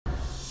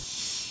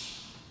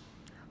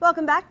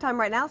Welcome back. Time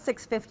right now,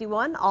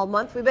 6:51. All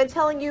month we've been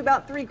telling you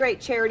about 3 great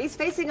charities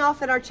facing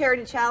off in our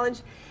charity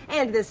challenge.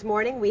 And this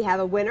morning we have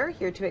a winner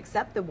here to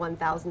accept the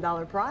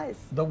 $1,000 prize.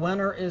 The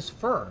winner is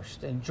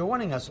First. And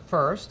joining us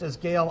first is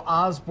Gail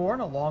Osborne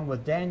along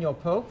with Daniel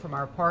Pope from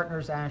our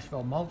partners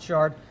Asheville Mulch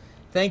Yard.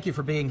 Thank you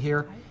for being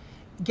here.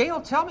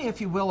 Gail, tell me, if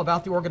you will,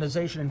 about the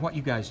organization and what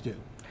you guys do.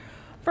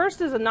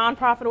 First is a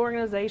nonprofit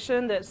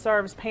organization that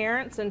serves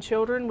parents and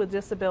children with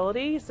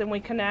disabilities, and we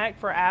connect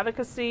for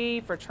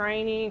advocacy, for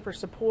training, for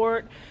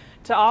support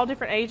to all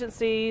different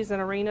agencies and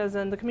arenas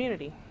in the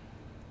community.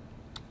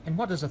 And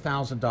what does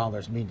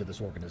 $1,000 mean to this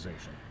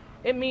organization?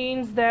 It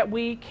means that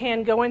we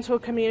can go into a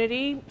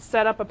community,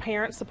 set up a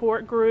parent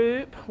support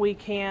group, we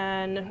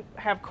can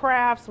have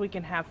crafts, we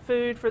can have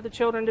food for the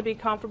children to be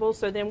comfortable,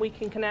 so then we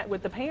can connect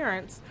with the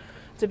parents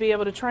to be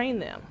able to train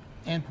them.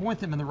 And point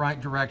them in the right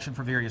direction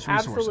for various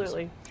resources.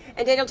 Absolutely.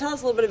 And Daniel, tell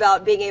us a little bit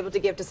about being able to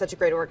give to such a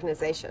great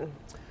organization.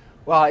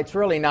 Well, it's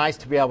really nice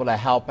to be able to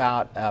help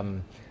out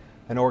an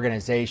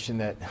organization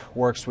that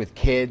works with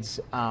kids.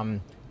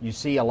 You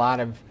see a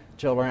lot of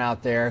children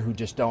out there who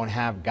just don't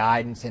have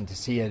guidance, and to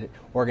see an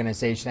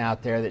organization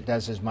out there that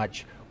does as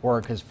much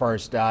work as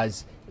First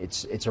does,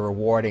 it's a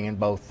rewarding and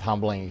both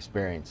humbling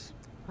experience.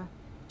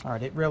 All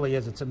right, it really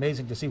is. It's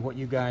amazing to see what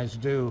you guys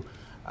do.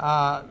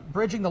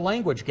 Bridging the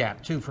language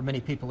gap, too, for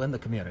many people in the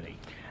community.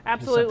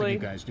 Absolutely. Is something you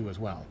guys do as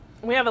well.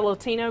 We have a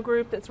Latino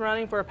group that's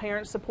running for a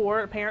parent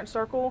support, a parent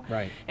circle.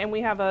 Right. And we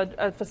have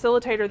a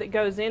facilitator that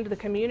goes into the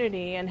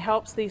community and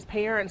helps these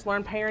parents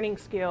learn parenting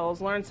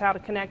skills, learns how to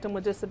connect them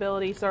with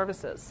disability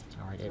services.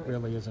 All right, it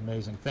really is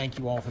amazing. Thank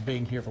you all for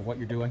being here, for what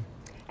you're doing.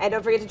 And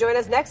don't forget to join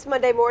us next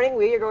Monday morning.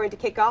 We are going to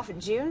kick off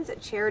June's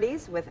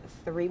charities with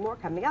 3 more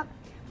coming up.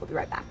 We'll be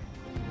right back.